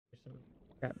some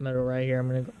scrap metal right here. I'm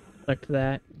gonna go collect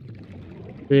that.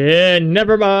 Yeah,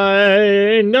 never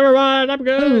mind. Never mind. I'm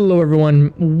good. Hello,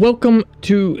 everyone. Welcome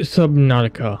to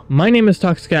Subnautica. My name is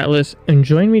Toxic Atlas, and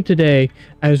join me today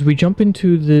as we jump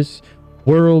into this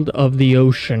world of the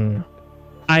ocean.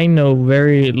 I know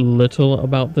very little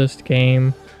about this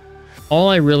game. All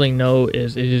I really know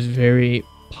is it is very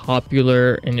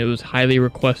popular and it was highly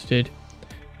requested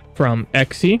from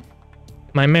Exy,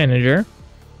 my manager,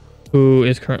 who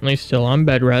is currently still on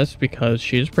bed rest because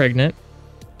she's pregnant.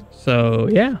 So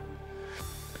yeah,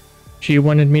 she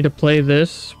wanted me to play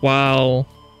this while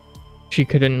she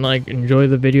couldn't enjoy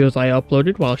the videos I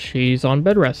uploaded while she's on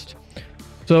bed rest.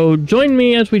 So join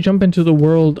me as we jump into the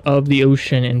world of the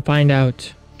ocean and find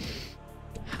out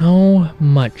how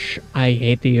much I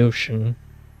hate the ocean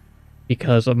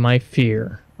because of my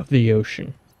fear of the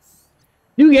ocean.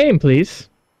 New game, please.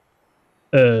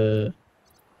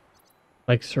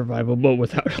 Like survival, but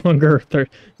without hunger or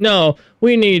thirst. No,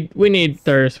 we need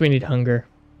thirst. We need hunger.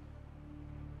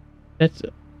 That's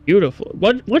beautiful.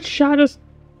 What shot us?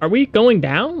 Are we going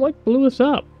down? What blew us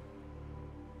up?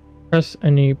 Press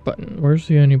any button. Where's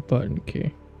the any button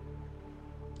key?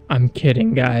 I'm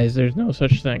kidding, guys. There's no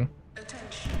such thing.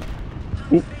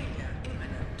 Ooh.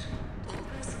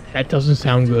 That doesn't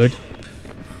sound good.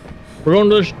 We're going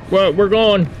to we're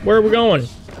going. Where are we going?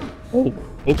 Oh,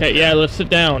 okay. Yeah, let's sit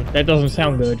down. That doesn't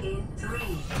sound good.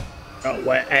 Oh,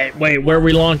 wait. Where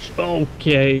we launch?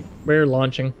 Okay, we're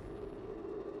launching.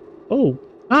 Oh,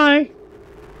 hi.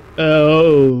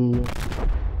 Oh,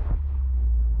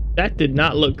 that did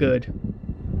not look good.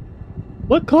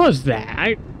 What caused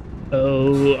that?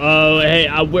 Hey,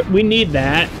 we need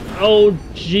that. Oh,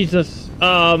 Jesus.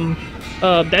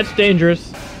 That's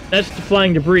dangerous. That's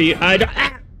flying debris.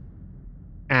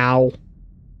 Ow.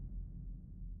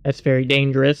 That's very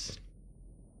dangerous.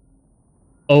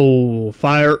 Oh,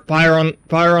 fire on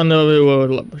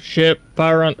the ship.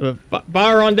 Fire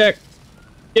on deck.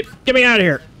 Get me out of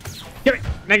here.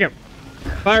 Thank you.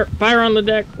 Fire on the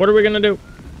deck. What are we gonna do?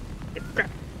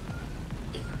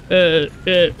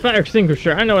 Fire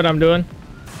extinguisher. I know what I'm doing.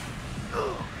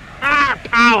 Ah!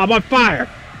 Ow! I'm on fire.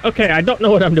 Okay, I don't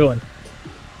know what I'm doing.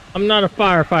 I'm not a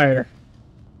firefighter.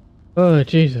 Oh,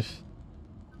 Jesus.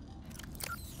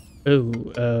 Oh,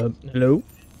 hello?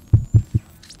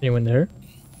 Anyone there?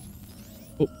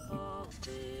 Oh.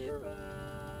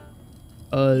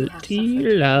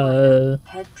 Altila.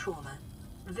 Head trauma.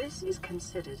 This is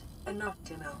considered an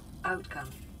optimal outcome.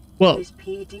 Well, this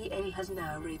PDA has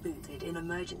now rebooted in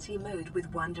emergency mode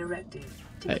with one directive: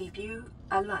 to keep you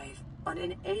alive on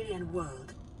an alien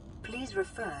world. Please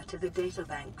refer to the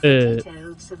databank for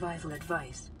detailed survival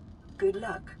advice. Good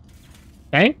luck.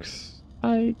 Thanks,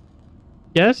 I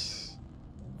guess.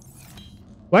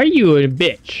 Why are you a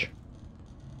bitch?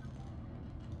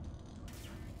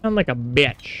 Sound like a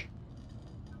bitch.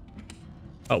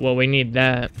 Oh, well, we need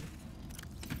that.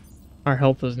 Our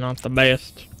health is not the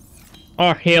best.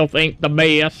 Our health ain't the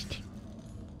best.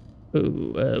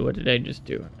 Ooh, what did I just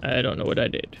do? I don't know what I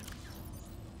did.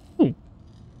 Ooh.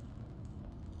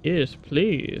 Yes,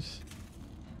 please.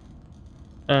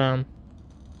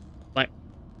 Like.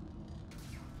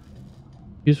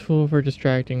 Useful for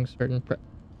distracting certain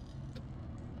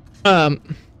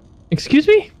excuse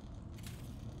me?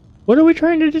 What are we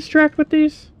trying to distract with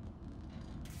these?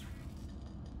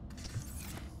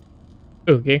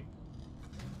 Okay.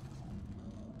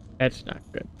 That's not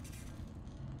good.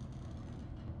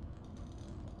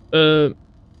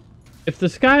 If the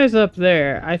sky is up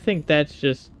there, I think that's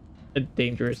just a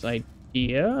dangerous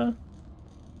idea.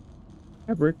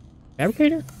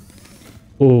 Fabricator?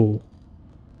 Oh.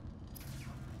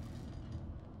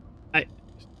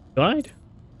 Glide?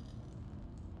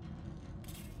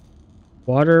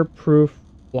 Waterproof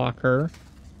blocker.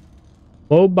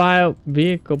 Mobile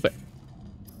vehicle.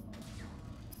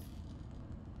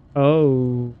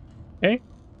 Oh. Okay.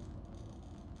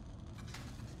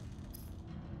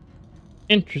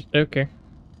 Okay.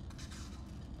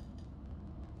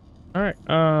 Alright,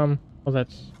 well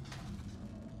that's...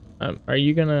 are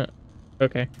you gonna...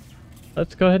 Okay.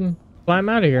 Let's go ahead and climb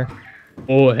out of here.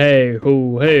 Oh, hey,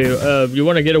 you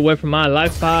wanna get away from my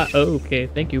life pod? Oh, okay,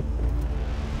 thank you.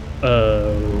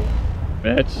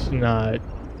 That's not...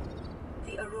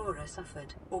 The Aurora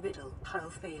suffered orbital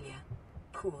hull failure.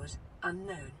 Cause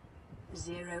unknown.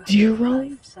 Zero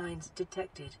life signs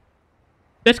detected.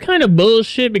 That's kind of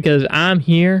bullshit because I'm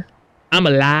here. I'm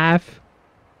alive.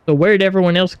 So where'd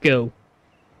everyone else go?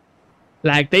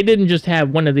 Like, they didn't just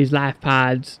have one of these life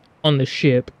pods on the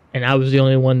ship and I was the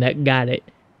only one that got it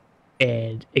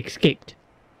and escaped.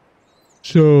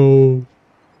 So,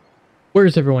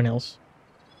 where's everyone else?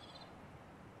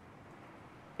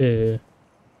 Okay.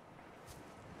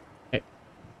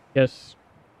 Yes.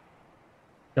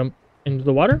 Jump into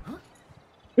the water.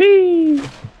 Whee!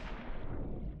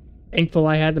 Thankful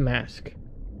I had the mask.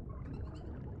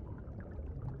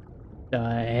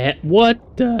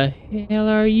 What the hell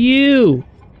are you?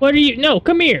 What are you? No,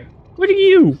 come here. What are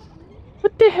you?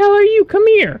 What the hell are you? Come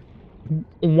here.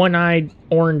 One-eyed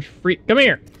orange freak. Come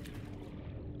here.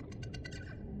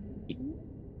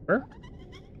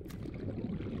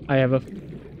 I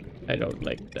don't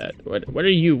like that. What are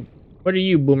you? What are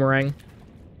you, Boomerang?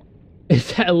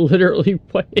 Is that literally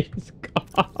what it's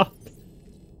called?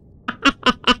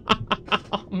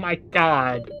 Oh my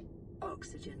god.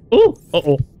 Oxygen. Oh,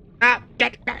 uh-oh. Ah,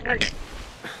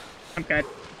 I'm good.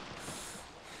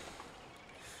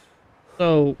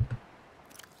 So,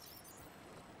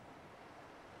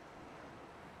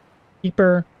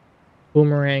 keeper,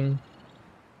 boomerang.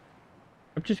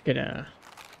 I'm just gonna.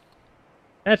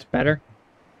 That's better.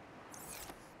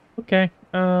 Okay.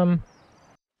 Don't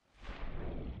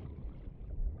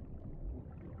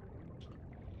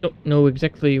know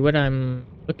exactly what I'm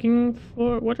looking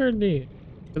for. What are these?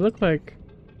 They look like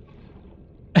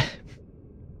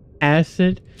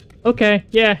acid. Okay,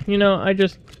 yeah, you know, I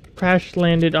just crash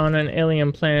landed on an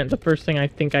alien planet. The first thing I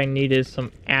think I need is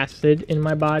some acid in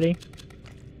my body.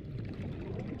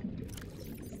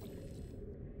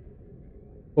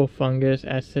 Full fungus,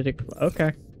 acidic.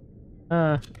 Okay.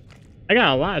 I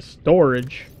got a lot of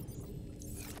storage.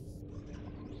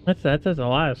 That's a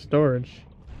lot of storage.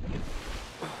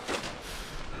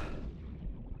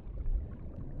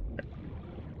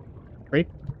 Break.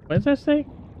 What does that say?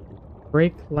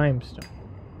 Break limestone.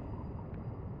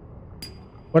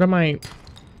 What am I?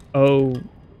 Oh.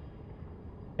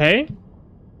 Hey.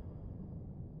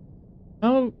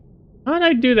 How'd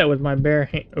I do that with my bare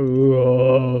hand?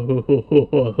 Oh,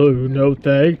 no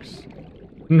thanks.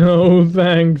 No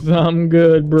thanks. I'm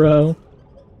good, bro.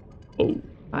 Oh,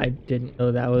 I didn't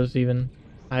know that was even.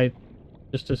 I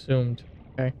just assumed.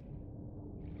 Okay.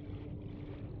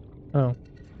 Oh.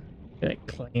 Like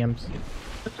clams.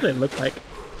 That's what they look like.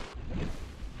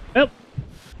 Well,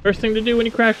 first thing to do when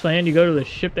you crash land, you go to the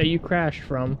ship that you crashed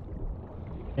from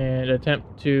and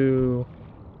attempt to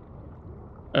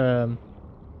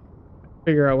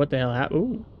figure out what the hell happened.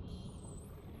 Ooh.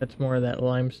 That's more of that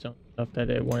limestone stuff that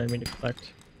it wanted me to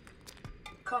collect.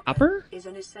 Copper is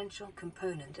an essential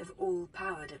component of all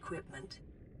powered equipment.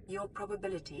 Your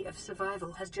probability of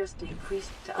survival has just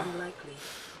increased to unlikely,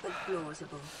 but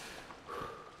plausible.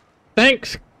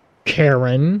 Thanks,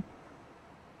 Karen.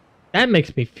 That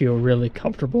makes me feel really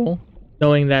comfortable,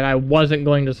 knowing that I wasn't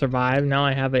going to survive. Now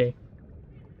I have a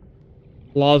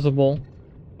plausible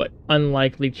but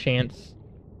unlikely chance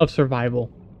of survival.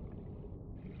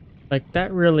 Like,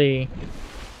 that really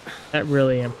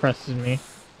impresses me.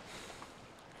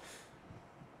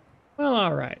 Well,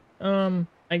 alright.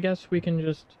 I guess we can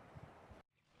just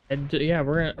head to, yeah,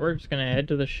 we're just gonna head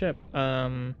to the ship.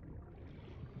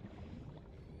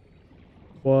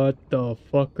 What the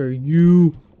fuck are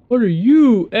you? What are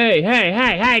you?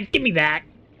 Hey, give me that.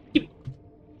 Give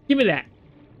me that.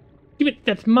 Give it,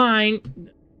 that's mine.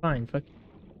 Fine, fuck.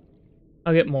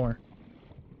 I'll get more.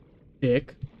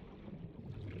 Dick.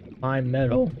 My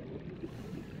metal.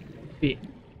 Beacon?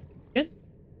 That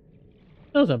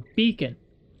was a beacon.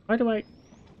 How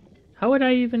would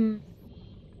I even...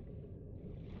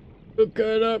 Hook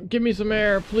it up, give me some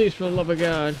air, please, for the love of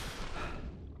God.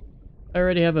 I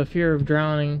already have a fear of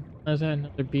drowning. Is that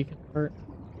another beacon part?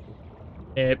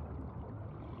 Yep.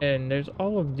 And there's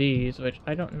all of these, which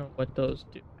I don't know what those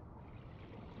do.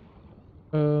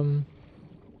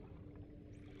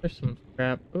 There's some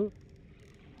scrap. Ooh.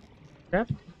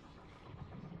 Scrap?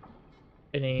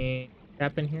 Any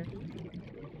scrap in here?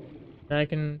 That I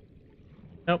can...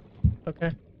 Nope.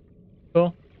 Okay.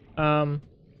 Cool. I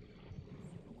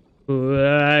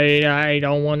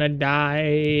don't want to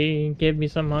die. Give me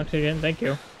some oxygen. Thank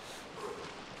you.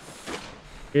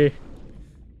 Guess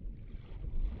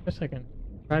I can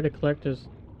try to collect as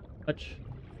much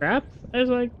scrap as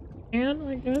I can,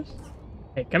 I guess.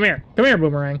 Hey, come here. Come here,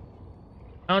 Boomerang.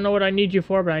 I don't know what I need you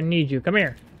for, but I need you. Come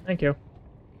here. Thank you.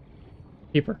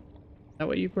 Peeper. Is that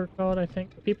what you were called, I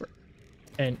think? Peeper.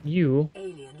 And you...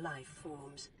 Alien life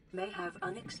forms may have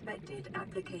unexpected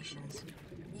applications.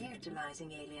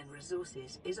 Utilizing alien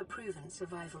resources is a proven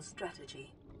survival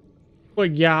strategy. Well,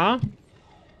 yeah.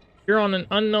 You're on an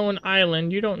unknown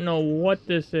island. You don't know what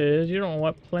this is. You don't know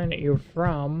what planet you're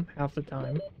from half the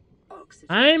time. Oxygen.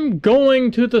 I'm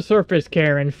going to the surface,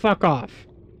 Karen. Fuck off.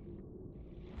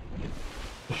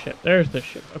 The ship. There's the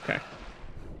ship. Okay.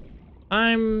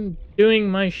 I'm doing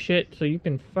my shit, so you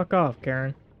can fuck off,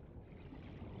 Karen.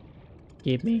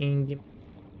 Give me.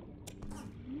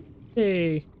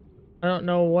 Hey. I don't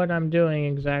know what I'm doing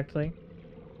exactly.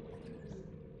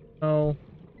 Oh.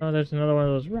 Oh, there's another one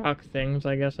of those rock things.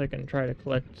 I guess I can try to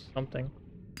collect something.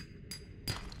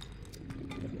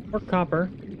 Or copper.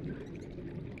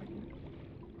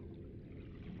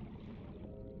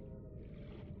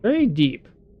 Very deep.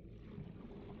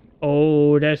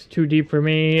 Oh, that's too deep for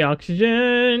me.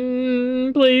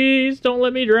 Oxygen! Please, don't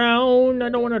let me drown. I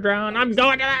don't want to drown. I'm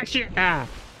going to that shit! Ah!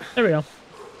 There we go.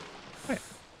 Alright.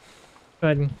 Go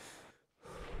ahead and...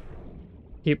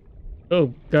 keep...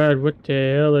 Oh, God, what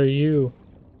the hell are you?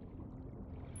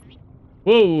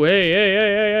 Whoa, hey, hey,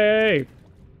 hey, hey, hey,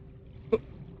 hey!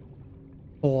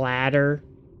 Bladder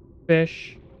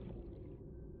fish?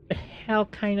 The hell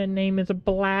kind of name is a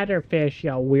bladder fish,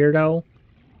 you weirdo?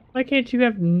 Why can't you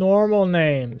have normal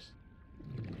names?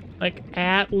 Like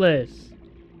Atlas.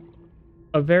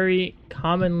 A very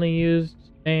commonly used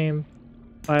name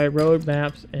by road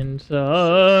maps and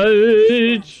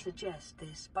such. Suggest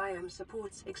this biome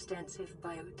supports extensive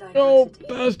biodiversity. Oh,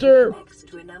 faster!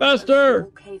 Faster!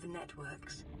 Cave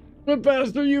networks. But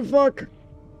faster, you fuck!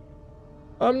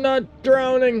 I'm not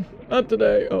drowning. Not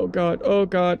today. Oh god, oh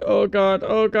god, oh god,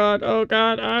 oh god, oh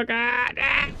god, oh god!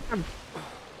 Ah!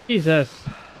 Jesus.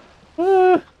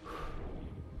 Ah.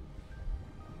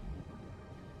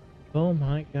 Oh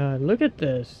my god, look at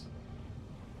this.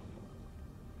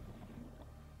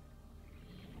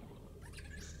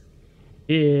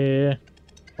 Yeah.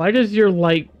 Why does your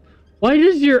why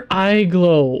does your eye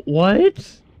glow?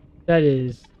 What? That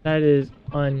is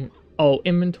oh,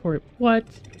 inventory. What?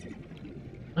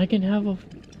 I can have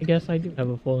I guess I do have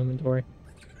a full inventory.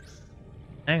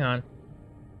 Hang on.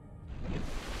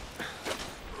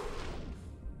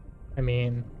 I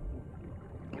mean,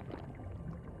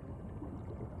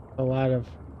 a lot of...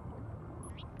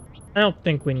 I don't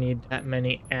think we need that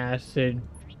many acid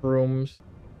rooms.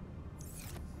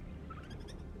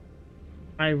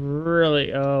 I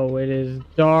really... Oh, it is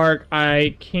dark.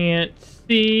 I can't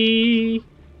see.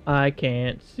 I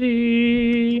can't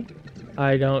see.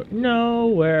 I don't know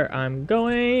where I'm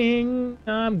going.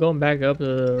 I'm going back up to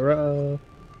the road.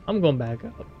 I'm going back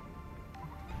up.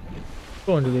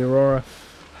 Going to the Aurora.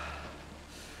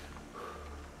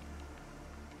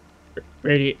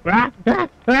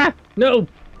 No!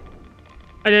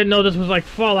 I didn't know this was like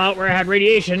Fallout where I had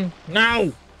radiation.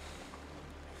 No!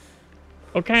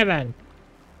 Okay then.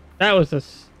 That was a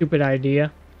stupid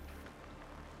idea.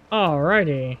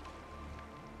 Alrighty.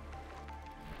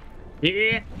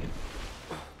 Yeah.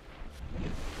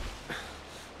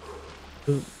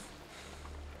 Ooh.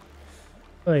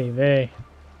 Oy vey.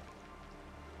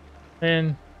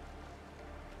 Man.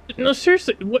 No,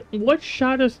 seriously, what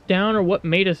shot us down or what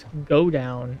made us go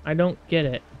down? I don't get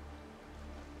it.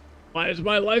 Why is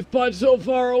my life pod so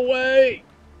far away?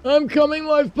 I'm coming,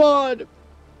 life pod!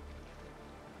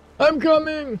 I'm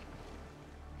coming!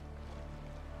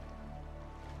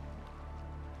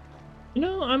 You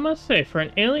know, I must say, for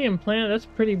an alien planet,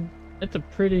 that's a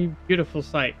pretty beautiful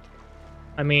sight.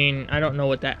 I mean, I don't know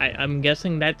what that... I'm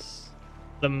guessing that's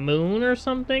the moon or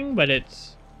something, but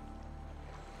it's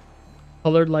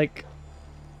colored like...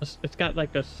 It's got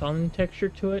like a sun texture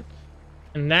to it.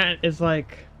 And that is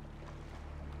like...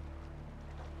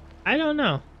 I don't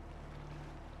know.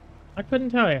 I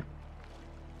couldn't tell you.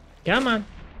 Come on.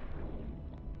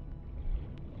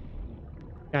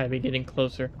 Gotta be getting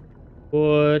closer.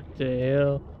 What the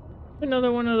hell?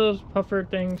 Another one of those puffer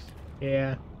things?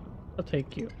 Yeah. I'll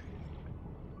take you.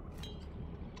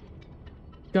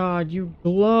 God, you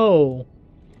glow.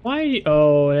 Why?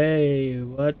 Oh, hey.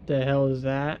 What the hell is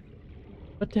that?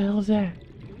 What the hell is that?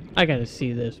 I gotta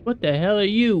see this. What the hell are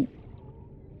you?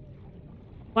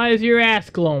 Why is your ass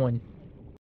glowing?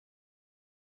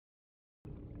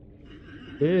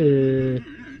 Ew.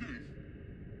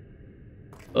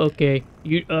 Okay.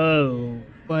 You. Oh.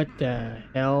 What the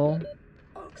hell?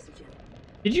 Oxygen.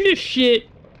 Did you just shit?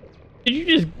 Did you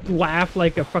just laugh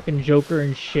like a fucking Joker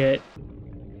and shit?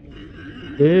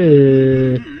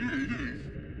 Ew.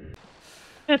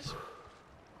 That's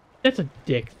a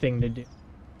dick thing to do. Is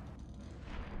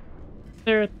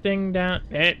there a thing down?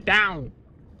 Down!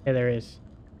 Yeah, there is.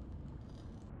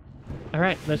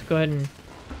 Alright, let's go ahead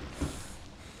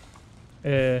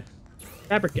and...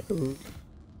 fabricate.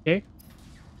 Okay.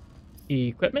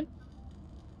 Equipment.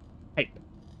 Pipe.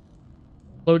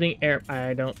 Floating air...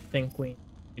 I don't think we...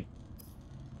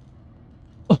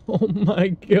 Oh my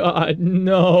god,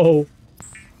 no!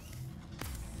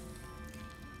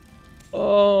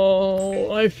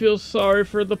 Oh, I feel sorry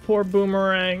for the poor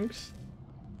boomerangs.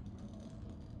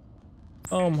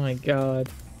 Oh my god.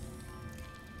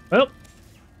 Well,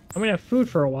 I'm gonna have food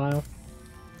for a while.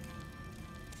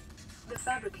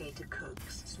 fabricator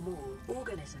cooks small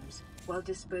organisms while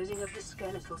disposing of the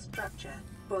skeletal structure,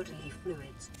 bodily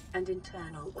fluids, and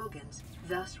internal organs,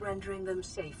 thus rendering them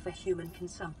safe for human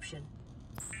consumption.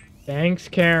 Thanks,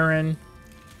 Karen.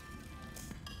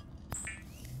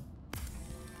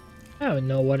 I don't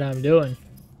know what I'm doing.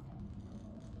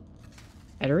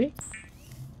 Battery?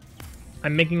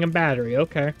 I'm making a battery,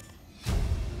 okay.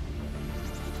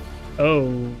 Oh.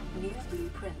 New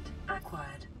blueprint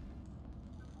acquired.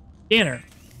 Scanner.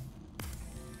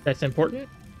 That's important?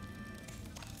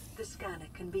 The scanner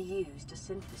can be used to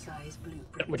synthesize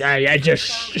blueprints. I just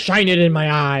shine it in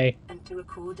my eye. And to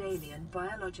record alien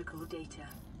biological data.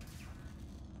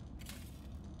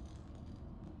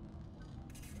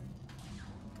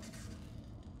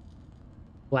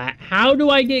 How do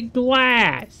I get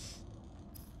glass?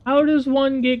 How does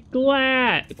one get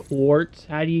glass? Quartz?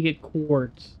 How do you get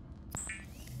quartz?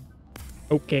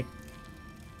 Okay.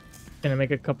 Gonna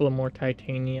make a couple of more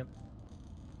titanium.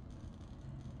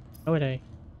 How would I?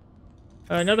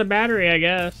 Another battery, I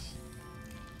guess.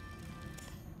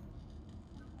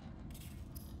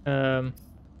 I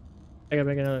gotta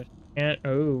make another.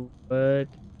 Oh, but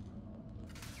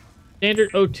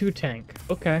standard O2 tank.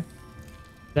 Okay.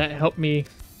 That helped me.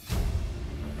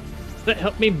 Does that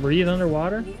help me breathe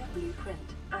underwater? New blueprint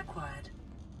acquired.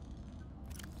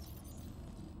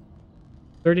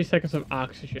 30 seconds of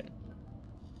oxygen.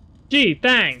 Gee,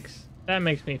 thanks. That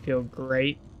makes me feel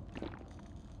great.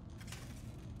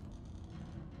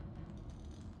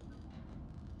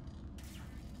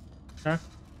 Huh?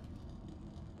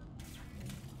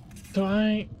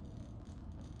 So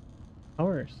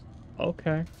hours.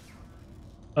 Okay.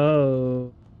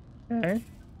 Oh. Okay.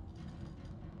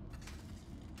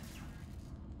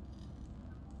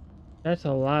 That's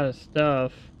a lot of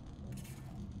stuff.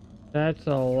 That's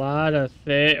a lot of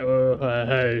things.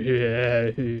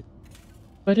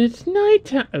 But it's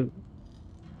nighttime.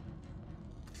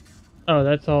 Oh,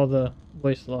 that's all the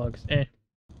voice logs. Eh.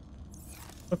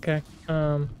 Okay.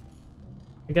 I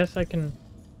guess I can.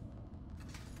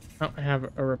 I don't have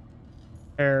a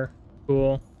repair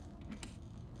tool.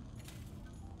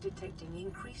 Detecting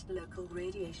increased local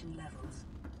radiation levels.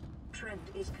 Trend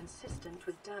is consistent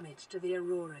with damage to the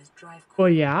Aurora's drive core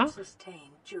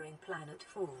sustained during planet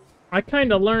fall. I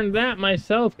kind of learned that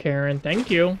myself, Karen.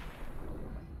 Thank you.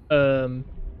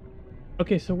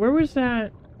 Okay, so where was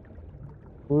that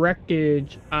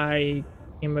wreckage I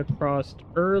came across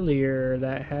earlier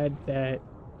that had that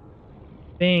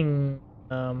thing?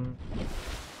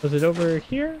 Was it over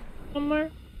here somewhere?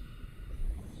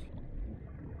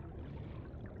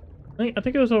 I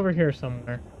think it was over here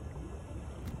somewhere.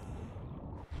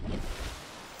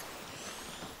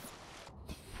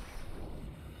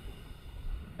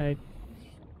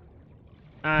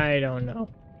 I don't know.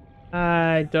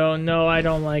 I don't know. I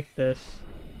don't like this.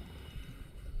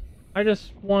 I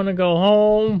just want to go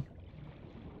home.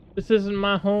 This isn't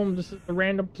my home. This is a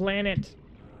random planet.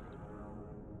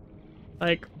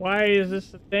 Like, why is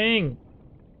this a thing?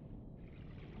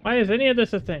 Why is any of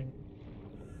this a thing?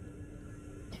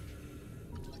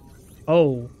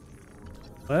 Oh.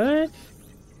 What?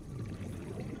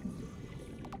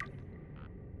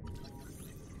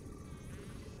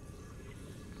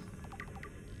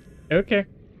 Okay.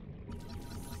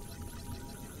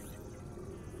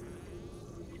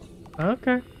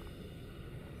 Okay.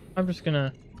 I'm just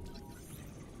gonna...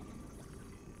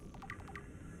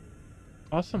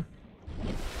 Awesome.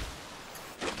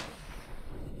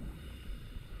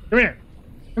 Come here.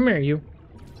 Come here, you.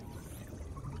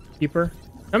 Keeper.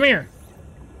 Come here.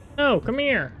 No, come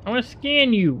here. I want to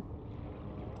scan you.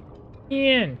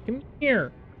 Scan. Come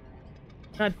here.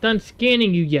 Not done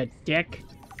scanning you yet, dick.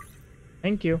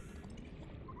 Thank you.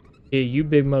 Hey, you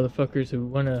big motherfuckers who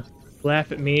want to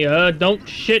laugh at me. Don't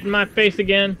shit in my face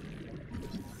again.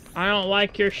 I don't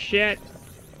like your shit.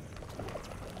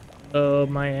 Oh,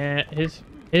 my ass.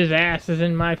 His ass is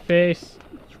in my face.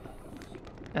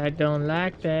 I don't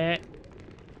like that.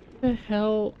 What the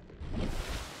hell?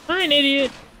 I'm an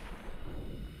idiot.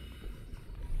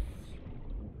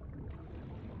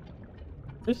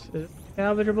 This is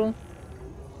salvageable.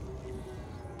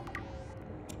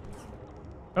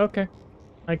 Okay.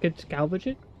 I could salvage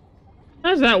it.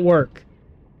 How does that work?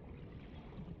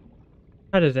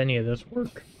 How does any of this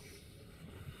work?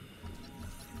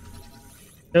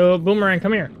 So, Boomerang,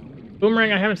 come here.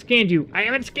 Boomerang, I haven't scanned you. I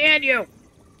haven't scanned you!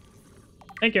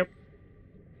 Thank you.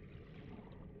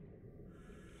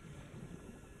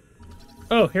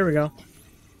 Oh, here we go.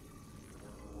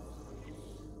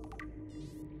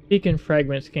 Beacon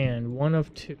fragment scanned. 1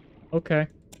 of 2. Okay.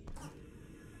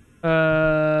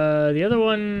 The other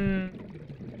one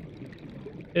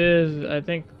is, I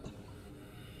think,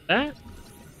 That?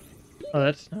 Oh,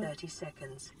 that's not. 30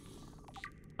 seconds.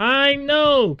 I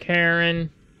know, Karen.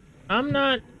 I'm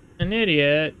not an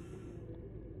idiot.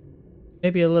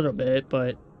 Maybe a little bit,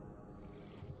 but...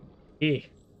 Let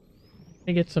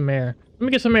me get some air. Let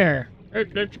me get some air.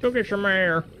 Let's go get some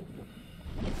air.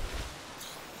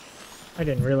 I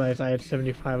didn't realize I had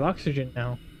 75 oxygen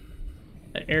now.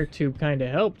 That air tube kind of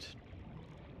helped.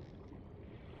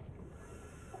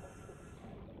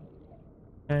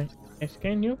 Can I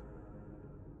scan you?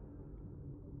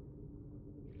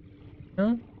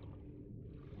 No?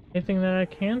 Anything that I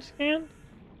can scan?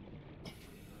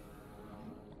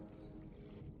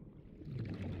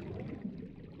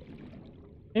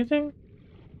 Anything?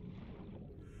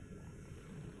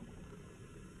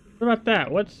 What about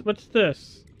that? What's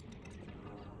this?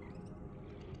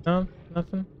 No,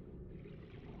 nothing.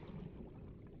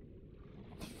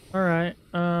 All right.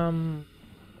 The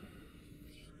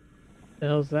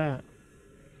hell's that?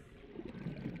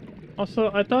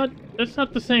 Also, I thought that's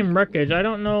not the same wreckage. I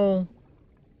don't know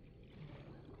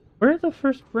where the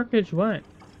first wreckage went.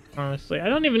 Honestly, I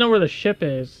don't even know where the ship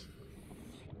is.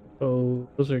 Oh,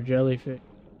 those are jellyfish.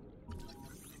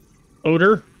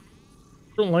 Odor?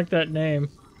 I don't like that name.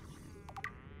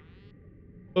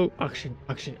 Oh, oxygen,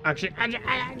 oxygen, oxygen,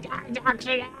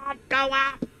 oxygen, go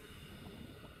up!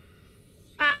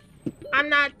 I'm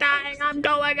not dying, I'm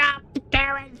going up!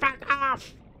 Karen, fuck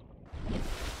off!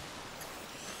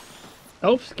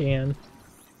 Self-scan.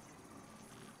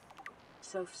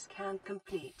 Self-scan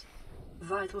complete.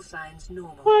 Vital signs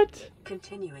normal. What?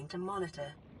 Continuing to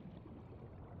monitor.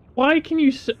 Why can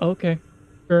you okay,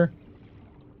 sure.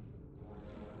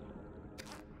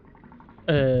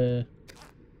 I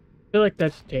feel like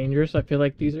that's dangerous. I feel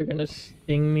like these are gonna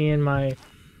sting me in my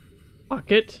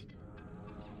pocket.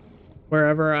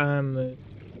 Wherever I'm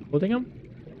holding them.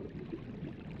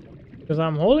 Because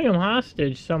I'm holding them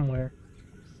hostage somewhere.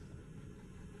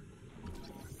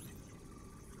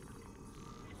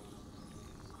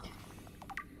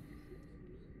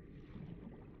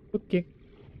 Okay.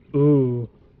 Ooh.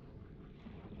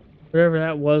 Whatever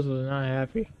that was not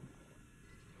happy.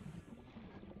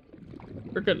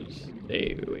 We're gonna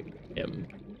stay with him.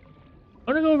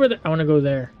 I wanna go over there. I wanna go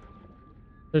there.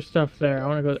 There's stuff there. I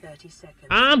wanna go. 30 seconds.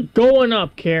 I'm going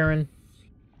up, Karen.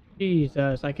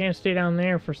 Jesus, I can't stay down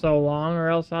there for so long, or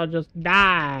else I'll just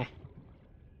die.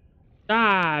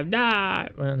 Dive.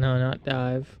 Well, no, not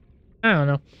dive. I don't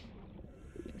know.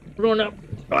 We're going up.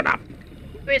 Going up.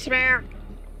 Whisper.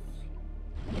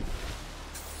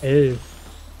 Ew.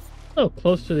 So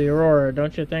close to the Aurora,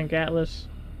 don't you think, Atlas?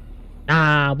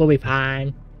 Nah, we'll be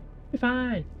fine. We'll be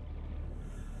fine.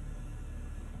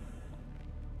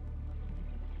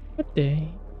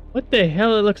 What the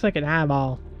hell? It looks like an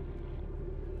eyeball.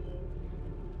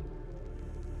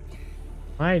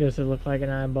 Why does it look like an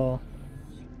eyeball?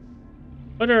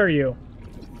 What are you?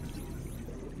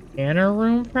 Scanner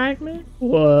room fragment?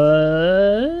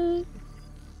 What?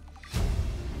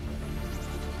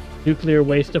 Nuclear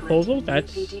waste disposal?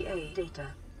 That's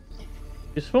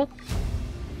useful.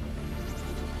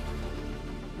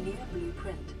 New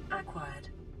blueprint acquired.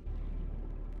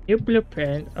 New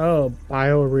blueprint? Oh,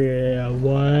 bioreactor.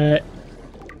 What?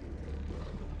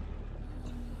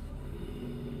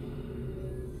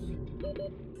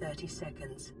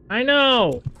 Seconds. I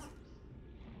know!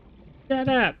 Shut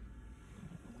up.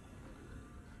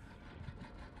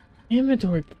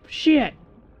 Inventory. Shit!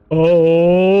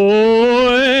 Oh!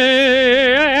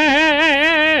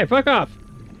 Hey, fuck off!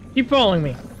 Keep following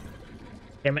me.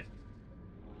 Damn it.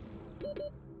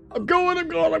 I'm going.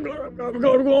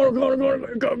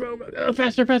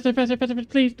 Faster.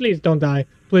 Please don't die.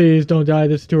 Please don't die.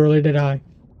 This is too early to die.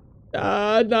 No,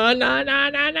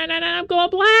 I'm going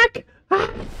black! Ah.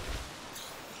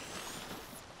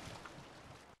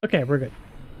 Okay, we're good.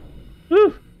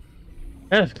 Woo!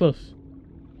 That was close.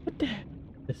 What the heck?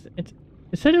 It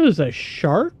said it was a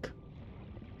shark?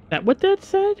 Is that what that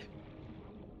said?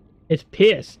 It's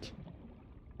pissed.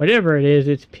 Whatever it is,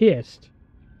 it's pissed.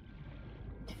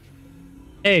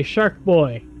 Hey, shark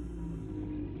boy.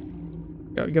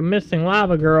 You're missing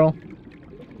lava, girl.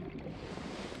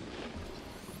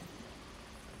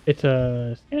 It's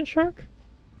a sand shark?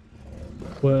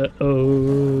 What?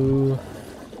 Oh.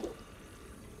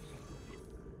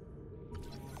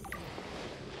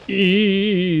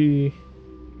 Eee.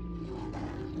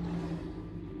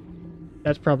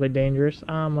 That's probably dangerous.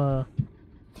 I'm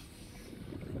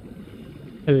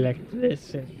collect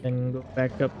this and then go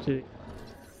back up to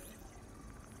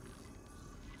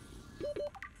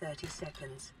 30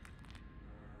 seconds.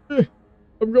 I'm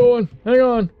going. Hang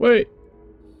on. Wait.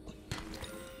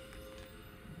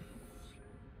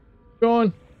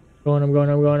 Going. Going, I'm going,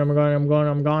 I'm going, I'm going, I'm going,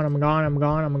 I'm gone, I'm gone, I'm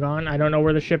gone, I'm gone. I don't know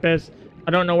where the ship is.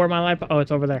 I don't know where my life. Oh,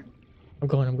 it's over there. I'm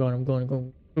going, I'm going, I'm going, I'm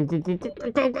going. Go, go, go, go, go,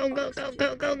 go, go, go, go,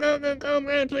 go, go, go, go, go,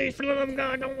 man, please, for the love of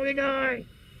God, don't let me die.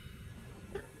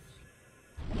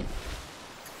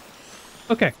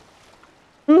 Okay.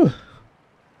 Whew.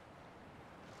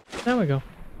 There we go.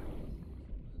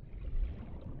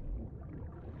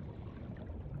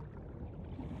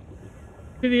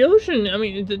 The ocean, I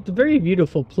mean, it's a very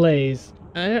beautiful place.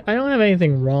 I don't have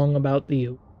anything wrong about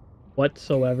the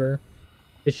whatsoever.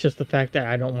 It's just the fact that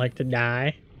I don't like to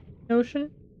die in the ocean.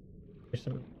 There's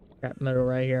some scrap metal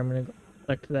right here. I'm gonna go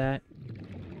collect that.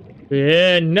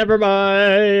 Yeah, never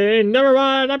mind. Never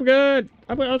mind. I'm good.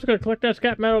 I was gonna collect that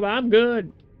scrap metal, but I'm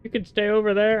good. You can stay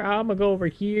over there. I'm gonna go over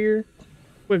here.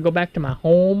 We're gonna go back to my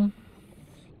home.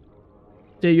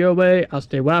 Stay your way. I'll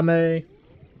stay my way.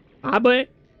 Highway.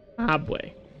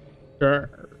 Highway. Sure.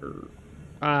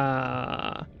 Is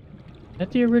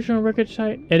that the original wreckage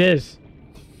site? It is.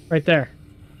 Right there.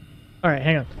 Alright,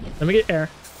 hang on. Let me get air.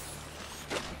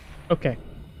 Okay.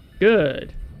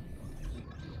 Good.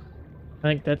 I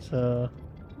think that's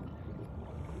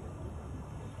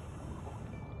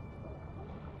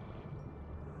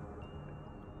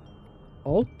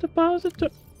alt deposit.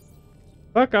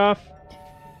 Fuck off.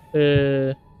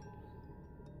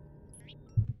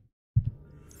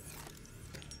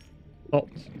 Salt.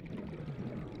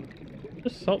 What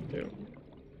does salt do?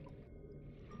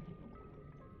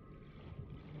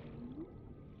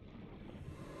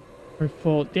 We're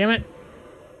full. Damn it.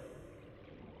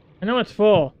 I know it's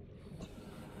full.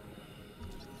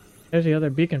 There's the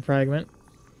other beacon fragment.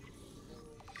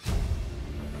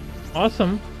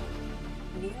 Awesome.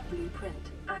 New blueprint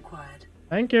acquired.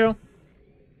 Thank you,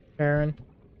 Karen.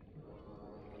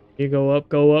 You go up,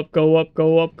 go up, go up,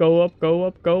 go up, go up, go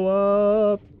up, go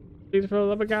up. Please, for the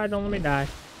love of God, don't let me die.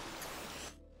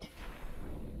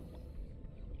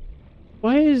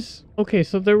 Why is... Okay,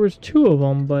 so there was 2 of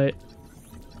them, but...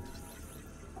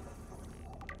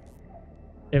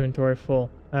 Inventory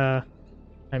full.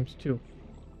 Times 2.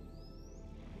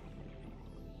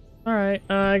 Alright,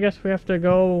 I guess we have to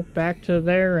go back to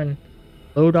there and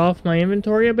load off my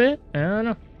inventory a bit? I don't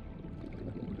know.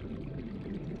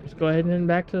 Just go ahead and then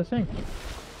back to the thing.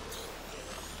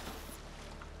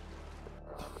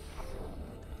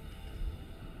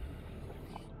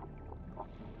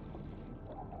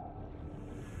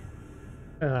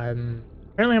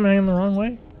 Apparently I'm heading the wrong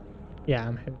way. Yeah,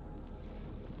 I'm heading.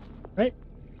 Right?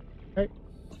 Right?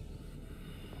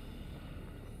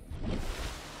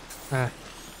 Ah.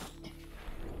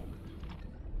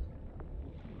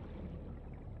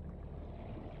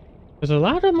 There's a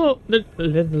lot of there's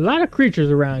a lot of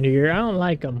creatures around here. I don't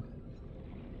like them.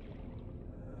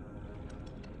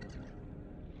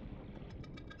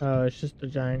 Oh, it's just a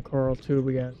giant coral tube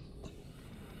again.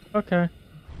 Okay.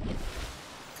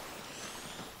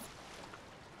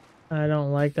 I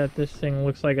don't like that this thing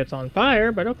looks like it's on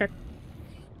fire, but okay.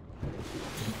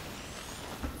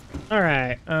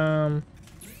 Alright,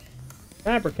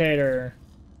 fabricator.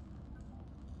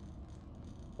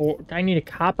 Or I need a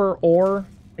copper ore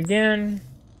again.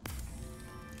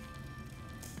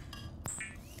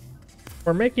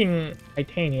 We're making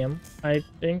titanium. I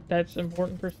think that's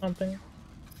important for something.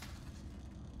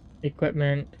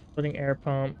 Equipment, putting air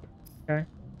pump. Okay.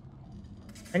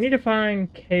 I need to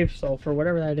find cave sulfur,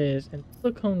 whatever that is, and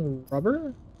silicone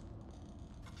rubber?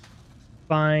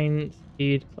 Fine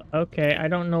seed. Okay, I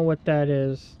don't know what that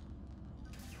is.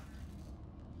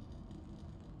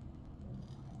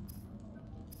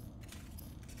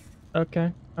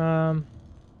 Okay,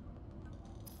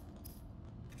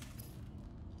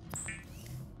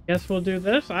 guess we'll do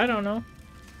this? I don't know.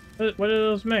 What do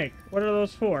those make? What are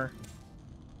those for?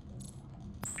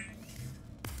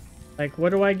 Like, what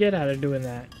do I get out of doing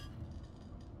that?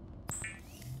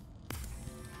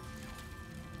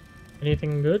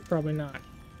 Anything good? Probably not.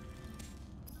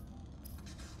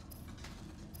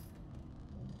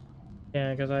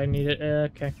 Yeah, because I need it.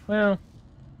 Okay, well,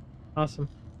 awesome.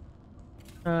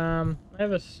 I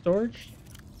have a storage.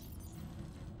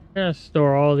 I'm gonna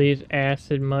store all these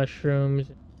acid mushrooms.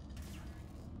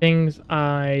 Things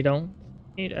I don't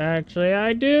need. Actually,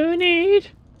 I do need.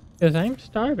 Because I'm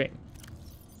starving.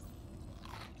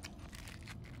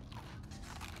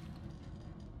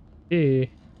 Ew.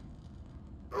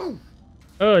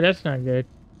 Oh, that's not good.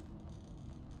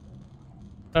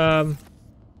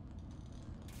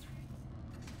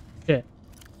 Shit.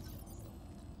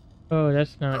 Oh,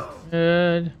 that's not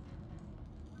good.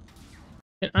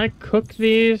 Can I cook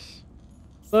these?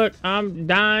 Look, I'm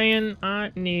dying.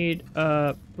 I need,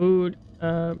 food.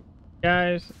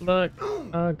 Guys, look.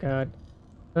 Oh, God.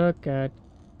 Oh, God.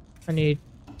 I need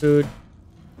food.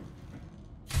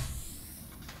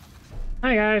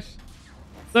 Hi, guys.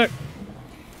 Look.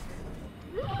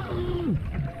 Come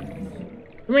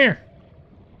here.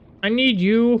 I need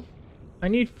you. I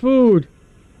need food.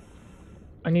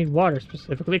 I need water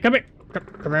specifically. Come here.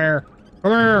 Come here.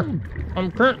 Come here.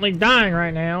 I'm currently dying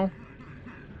right now.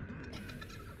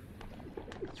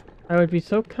 I would be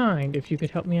so kind if you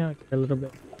could help me out a little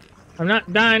bit. I'm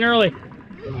not dying early.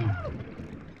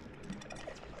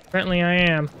 Apparently I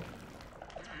am.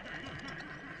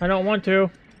 I don't want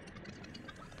to.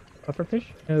 Pufferfish?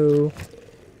 No.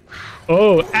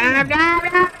 Oh! No,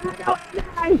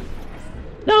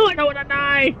 I don't want to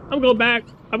die! I'm going back.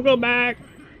 I'm going back.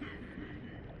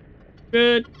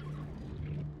 Good.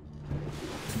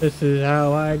 This is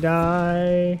how I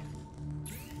die.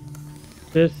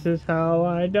 This is how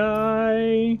I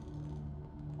die.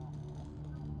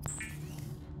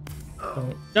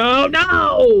 Oh, no,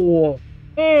 no!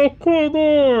 Oh, come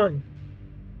on!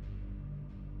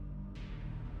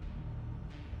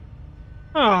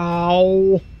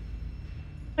 Oh!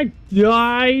 I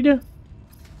died?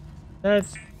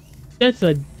 That's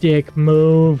a dick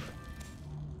move.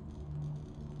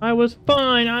 I was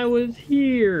fine. I was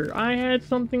here. I had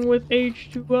something with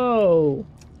H2O.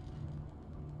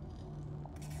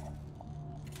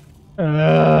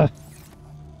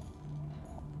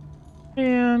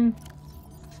 Man.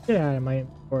 Get out of my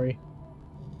inventory.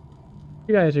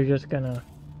 You guys are just gonna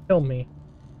kill me.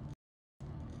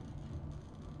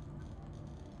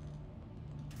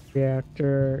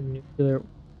 Reactor, nuclear...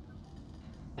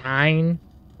 Sign?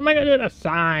 What am I gonna do with a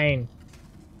sign?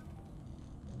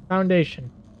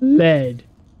 Foundation. Lead.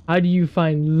 How do you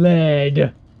find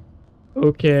lead?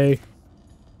 Okay.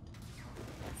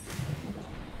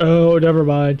 Oh, never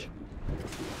mind.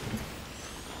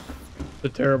 It's a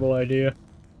terrible idea.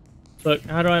 Look,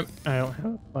 how do I don't have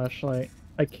a flashlight.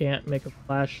 I can't make a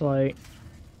flashlight.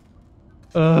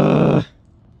 Ugh.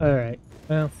 Alright.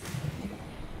 Well,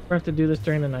 we'll have to do this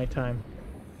during the nighttime.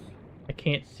 I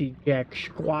can't see jack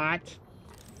squat.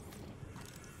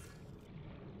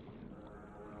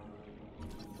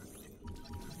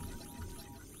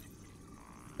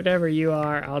 Whatever you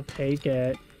are, I'll take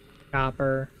it.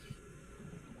 Copper.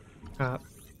 Cop.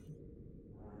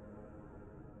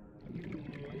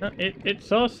 It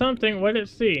saw something. What did it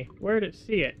see? Where did it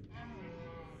see it?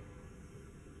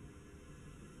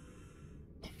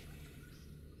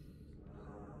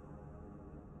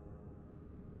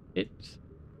 It's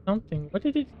something. What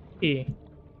did it see?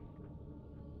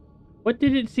 What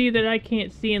did it see that I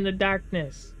can't see in the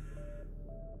darkness?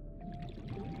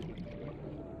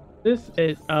 This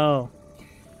is... Oh.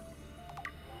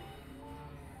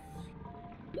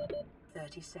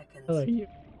 30 seconds. Hello, you.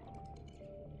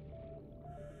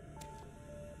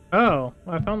 Oh,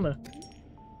 I found the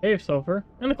cave sulfur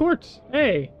and the quartz.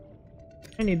 Hey,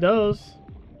 I need those.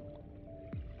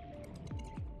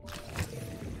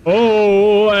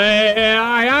 Oh,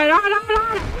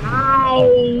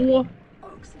 ow!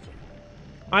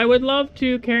 I would love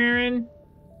to, Karen.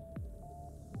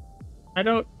 I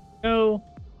don't know.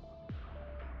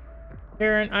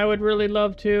 Karen, I would really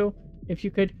love to. If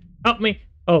you could help me.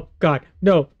 Oh, God.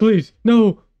 No, please.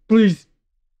 No, please.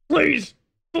 Please.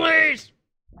 Please.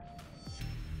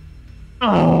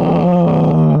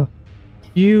 Oh,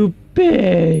 you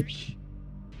bitch.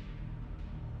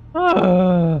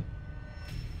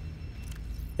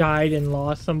 Died and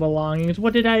lost some belongings.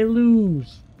 What did I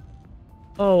lose?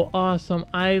 Oh, awesome.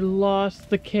 I lost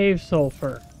the cave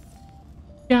sulfur.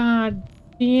 God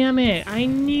damn it. I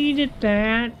needed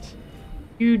that.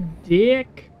 You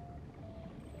dick.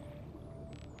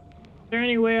 Is there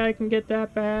any way I can get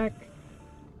that back?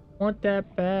 I want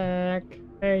that back.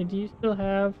 Hey, do you still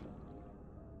have...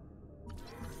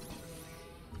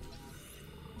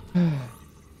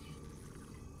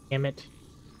 Damn it.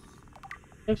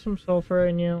 Have some sulfur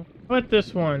in you. What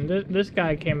this one? This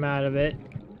guy came out of it.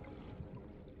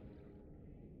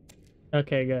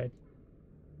 Okay, good.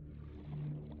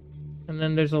 And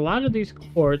then there's a lot of these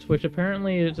quartz, which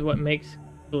apparently is what makes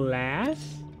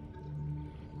glass.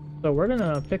 So we're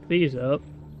gonna pick these up.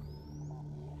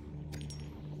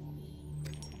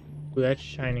 Ooh, that's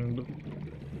shining blue.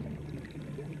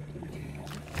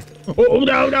 Oh,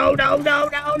 no, no, no, no, no,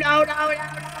 no, no, no, no,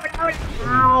 no,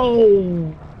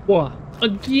 ow! What?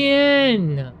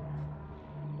 Again!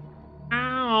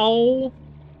 Ow!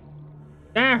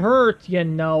 That hurts, you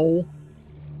know.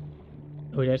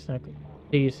 Oh, that's not good.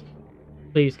 Please.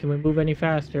 Please, can we move any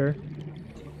faster?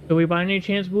 Can we by any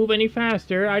chance move any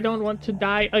faster? I don't want to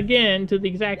die again to the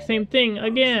exact same thing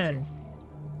again.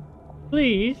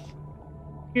 Please.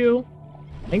 Thank you.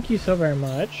 Thank you so very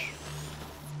much.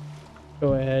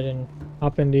 Go ahead and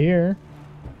hop into here.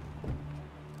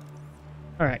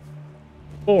 Alright.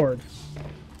 Board.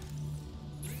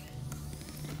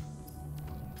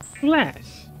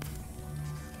 Glass.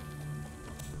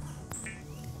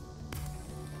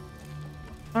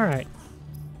 Alright.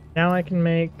 Now I can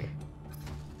make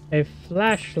a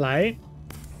flashlight,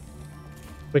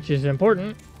 which is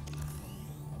important.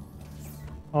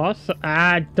 Also,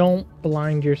 don't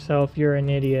blind yourself, you're an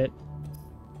idiot.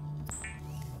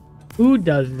 Who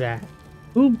does that?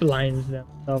 Who blinds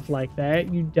themselves like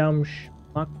that, you dumb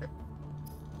schmuck?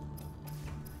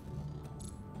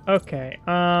 Okay,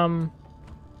 a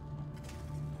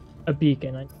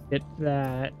beacon, I get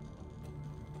that.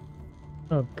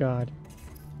 Oh god.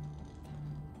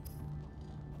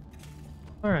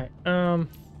 Alright, go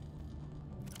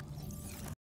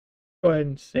ahead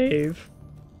and save.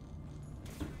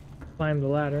 Climb the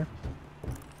ladder.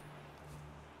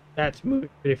 That's moving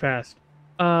pretty fast.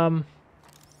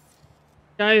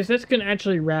 Guys, that's gonna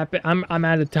actually wrap it. I'm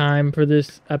out of time for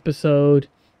this episode,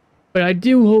 but I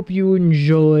do hope you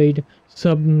enjoyed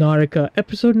Subnautica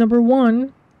episode number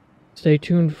 1. Stay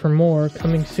tuned for more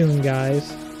coming soon,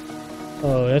 guys.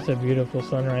 Oh, that's a beautiful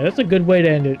sunrise. That's a good way to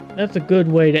end it. That's a good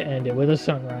way to end it, with a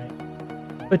sunrise.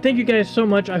 But thank you guys so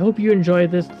much. I hope you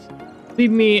enjoyed this. Leave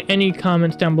me any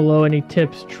comments down below, any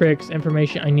tips, tricks,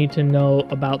 information I need to know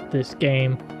about this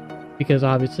game, because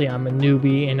obviously I'm a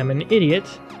newbie and I'm an idiot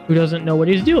who doesn't know what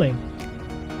he's doing.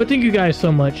 But thank you guys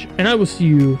so much, and I will see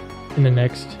you in the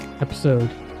next episode.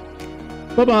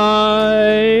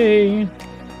 Bye-bye!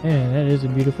 Man, that is a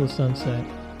beautiful sunset.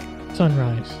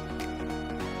 Sunrise.